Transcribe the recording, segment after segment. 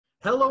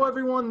Hello,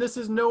 everyone. This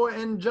is Noah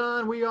and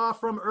John. We are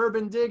from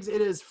UrbanDigs.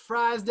 It is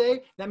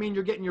Friday. That means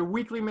you're getting your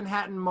weekly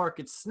Manhattan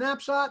market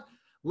snapshot.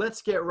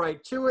 Let's get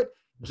right to it.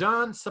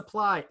 John,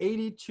 supply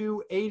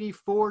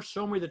 82.84.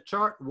 Show me the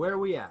chart. Where are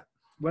we at?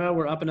 Well,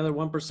 we're up another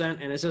 1%,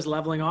 and it's just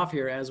leveling off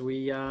here as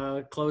we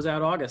close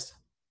out August.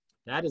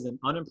 That is an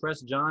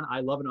unimpressed John. I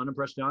love an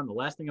unimpressed John. The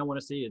last thing I want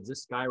to see is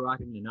this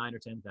skyrocketing to 9 or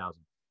 10,000.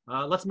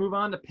 Let's move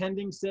on to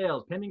pending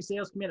sales. Pending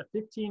sales come in at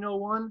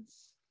 1501.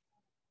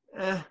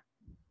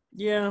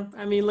 Yeah,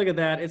 I mean, look at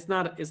that. It's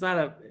not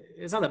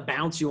a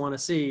bounce you want to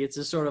see. It's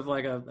just sort of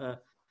like a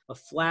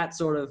flat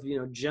sort of,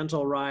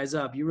 gentle rise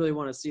up. You really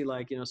want to see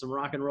like, some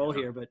rock and roll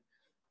here, but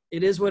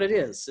it is what it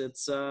is.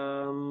 It's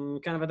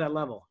kind of at that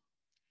level.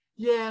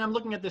 Yeah, and I'm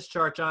looking at this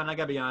chart, John. I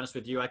got to be honest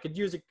with you. I could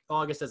use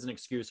August as an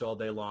excuse all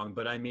day long,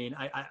 but I mean,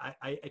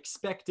 I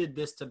expected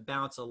this to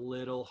bounce a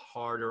little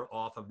harder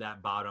off of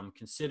that bottom,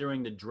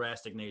 considering the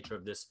drastic nature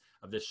of this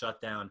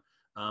shutdown.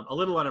 A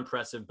little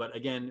unimpressive, but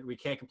again, we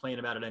can't complain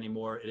about it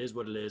anymore. It is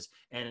what it is.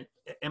 And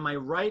am I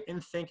right in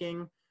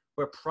thinking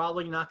we're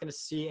probably not going to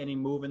see any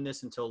move in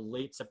this until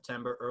late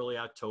September, early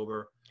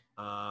October?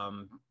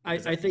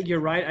 I think you're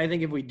right. I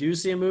think if we do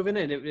see a move in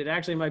it, it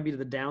actually might be to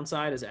the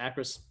downside as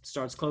Acris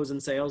starts closing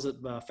sales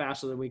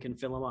faster than we can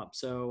fill them up.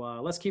 So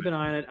let's keep an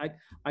eye on it.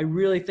 I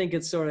really think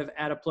it's sort of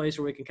at a place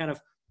where we can kind of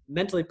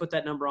mentally put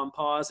that number on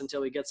pause until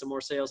we get some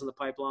more sales in the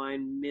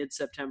pipeline,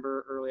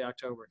 mid-September, early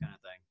October kind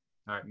of thing.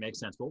 All right, makes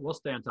sense. We'll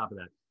stay on top of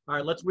that. All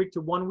right, let's week to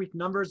 1 week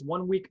numbers.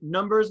 1 week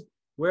numbers.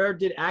 Where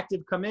did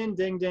active come in?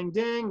 Ding, ding,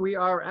 ding. We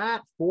are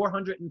at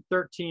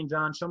 413,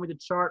 John. Show me the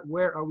chart.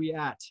 Where are we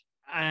at?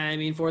 I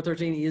mean,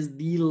 413 is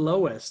the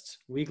lowest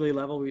weekly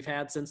level we've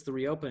had since the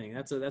reopening.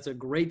 That's a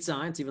great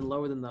sign. It's even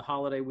lower than the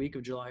holiday week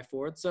of July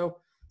 4th. So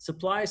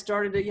supply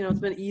started to, it's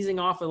been easing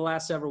off for the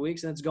last several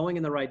weeks, and it's going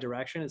in the right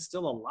direction. It's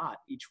still a lot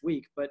each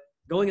week, but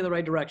going in the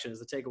right direction is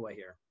the takeaway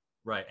here.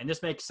 Right, and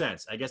this makes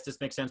sense. I guess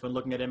this makes sense when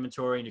looking at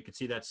inventory, and you can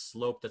see that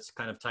slope that's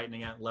kind of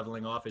tightening out,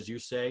 leveling off, as you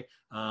say.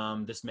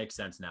 This makes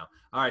sense now.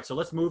 All right, so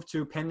let's move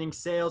to pending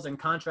sales and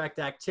contract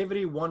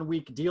activity. 1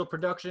 week deal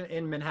production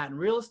in Manhattan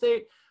real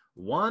estate,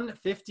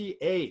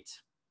 158.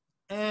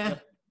 Yeah,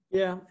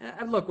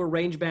 and look, we're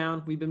range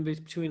bound. We've been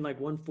between like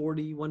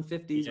 140,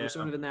 150s. Yeah. We're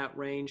sort of in that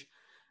range.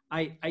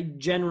 I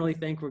generally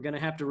think we're going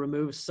to have to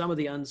remove some of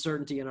the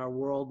uncertainty in our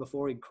world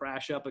before we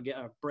crash up again,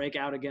 or break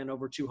out again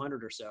over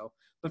 200 or so.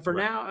 But for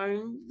now, I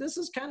mean, this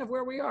is kind of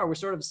where we are. We're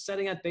sort of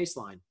setting that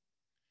baseline.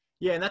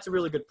 Yeah, and that's a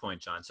really good point,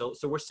 John. So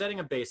we're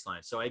setting a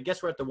baseline. So I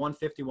guess we're at the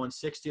 150,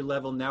 160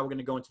 level. Now we're going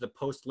to go into the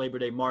post-Labor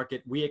Day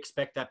market. We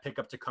expect that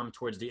pickup to come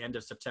towards the end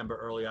of September,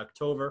 early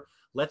October.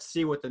 Let's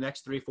see what the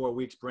next 3-4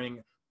 weeks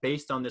bring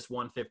based on this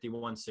 150,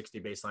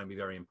 160 baseline. Be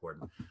very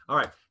important. All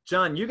right,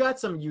 John, you got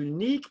some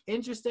unique,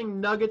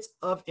 interesting nuggets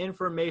of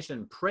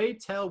information. Pray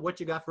tell what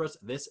you got for us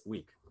this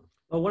week.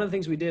 Well, one of the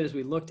things we did is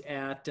we looked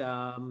at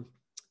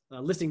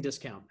listing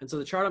discount. And so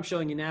the chart I'm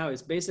showing you now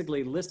is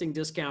basically listing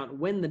discount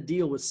when the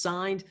deal was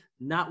signed,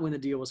 not when the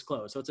deal was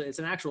closed. So it's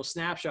an actual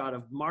snapshot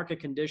of market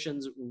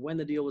conditions when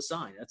the deal was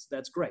signed.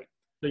 That's great.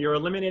 So you're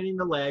eliminating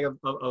the lag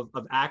of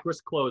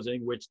Acris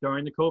closing, which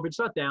during the COVID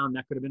shutdown,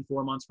 that could have been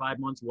 4 months, 5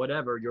 months,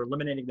 whatever. You're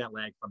eliminating that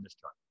lag from this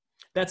chart.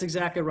 That's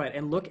exactly right.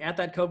 And look at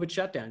that COVID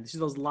shutdown. You see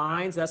those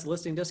lines? That's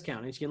listing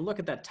discount. And you can look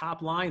at that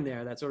top line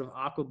there, that sort of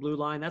aqua blue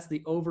line. That's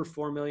the over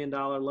 $4 million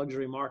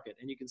luxury market.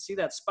 And you can see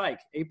that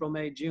spike, April,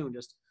 May, June,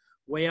 just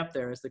way up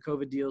there as the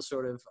COVID deals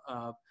sort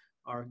of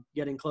are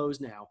getting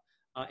closed now.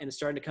 And it's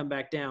starting to come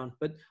back down.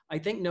 But I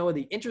think, Noah,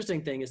 the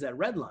interesting thing is that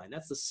red line.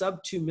 That's the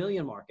sub 2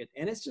 million market.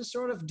 And it's just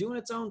sort of doing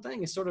its own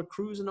thing. It's sort of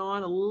cruising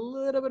on, a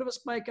little bit of a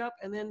spike up,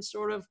 and then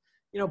sort of,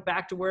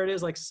 back to where it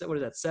is, like, what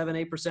is that,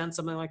 7-8%,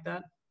 something like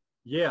that?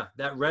 Yeah,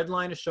 that red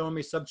line is showing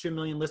me sub 2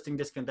 million listing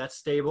discount. That's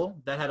stable.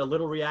 That had a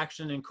little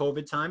reaction in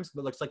COVID times,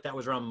 but looks like that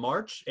was around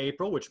March,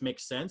 April, which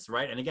makes sense,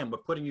 right? And again, we're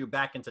putting you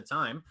back into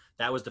time.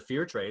 That was the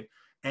fear trade.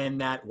 And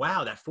that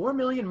 4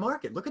 million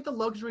market. Look at the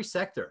luxury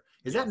sector.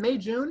 Is that May,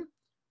 June?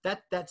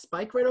 That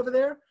spike right over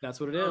there?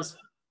 That's what it is.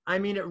 I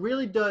mean, it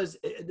really does.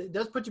 It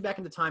does put you back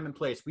into time and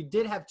place. We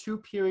did have 2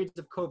 periods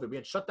of COVID. We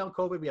had shutdown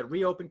COVID. We had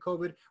reopen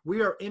COVID.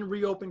 We are in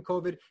reopen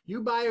COVID.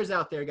 You buyers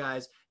out there,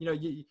 guys,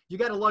 you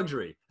got a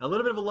luxury, a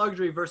little bit of a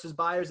luxury versus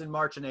buyers in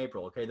March and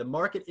April. Okay. The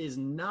market is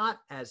not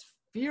as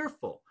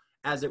fearful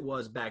as it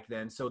was back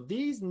then. So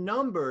these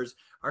numbers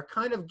are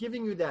kind of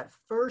giving you that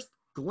first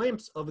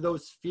glimpse of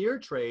those fear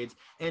trades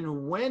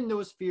and when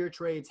those fear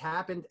trades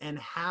happened and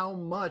how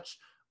much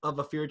of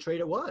a fear trade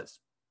it was.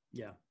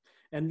 Yeah.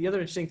 And the other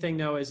interesting thing,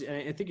 though, is,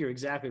 and I think you're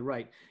exactly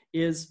right,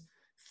 is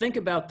think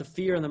about the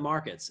fear in the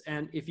markets.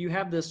 And if you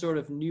have this sort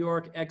of New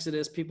York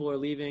exodus, people are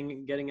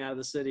leaving, getting out of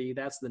the city,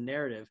 that's the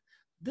narrative.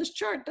 This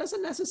chart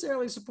doesn't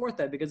necessarily support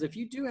that, because if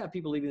you do have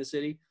people leaving the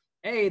city,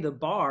 the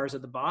bars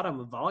at the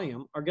bottom of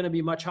volume are going to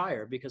be much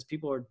higher because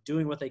people are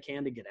doing what they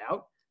can to get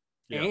out.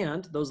 Yeah.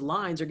 And those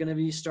lines are going to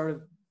be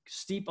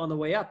steep on the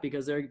way up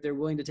because they're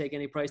willing to take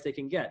any price they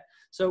can get.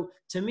 So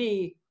to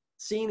me,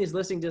 seeing these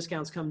listing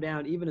discounts come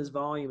down, even as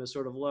volume is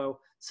sort of low,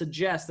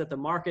 suggests that the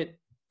market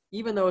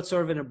even though it's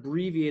sort of an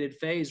abbreviated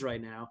phase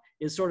right now,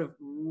 is sort of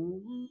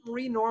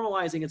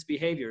renormalizing its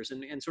behaviors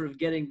and sort of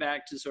getting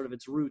back to sort of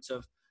its roots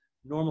of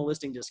normal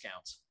listing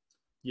discounts.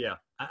 Yeah,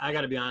 I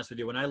got to be honest with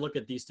you. When I look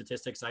at these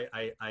statistics,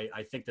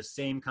 I think the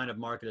same kind of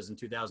market as in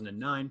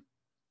 2009,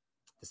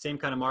 the same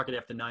kind of market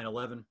after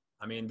 9/11.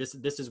 I mean, this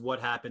is what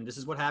happened. This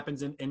is what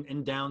happens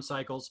in down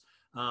cycles.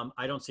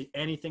 I don't see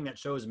anything that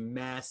shows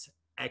mass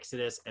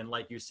exodus. And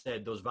like you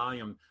said, those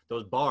volume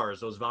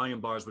bars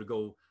would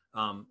go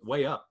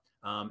way up.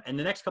 And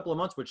the next couple of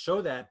months would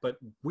show that, but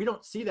we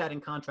don't see that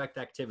in contract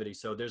activity.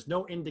 So there's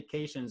no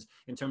indications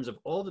in terms of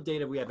all the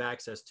data we have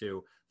access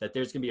to that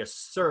there's going to be a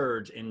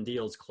surge in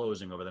deals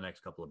closing over the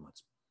next couple of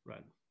months.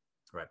 Right.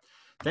 Right.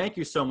 Thank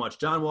you so much,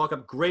 John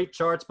Walkup. Great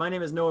charts. My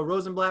name is Noah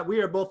Rosenblatt.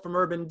 We are both from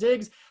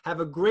UrbanDigs. Have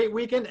a great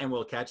weekend, and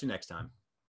we'll catch you next time.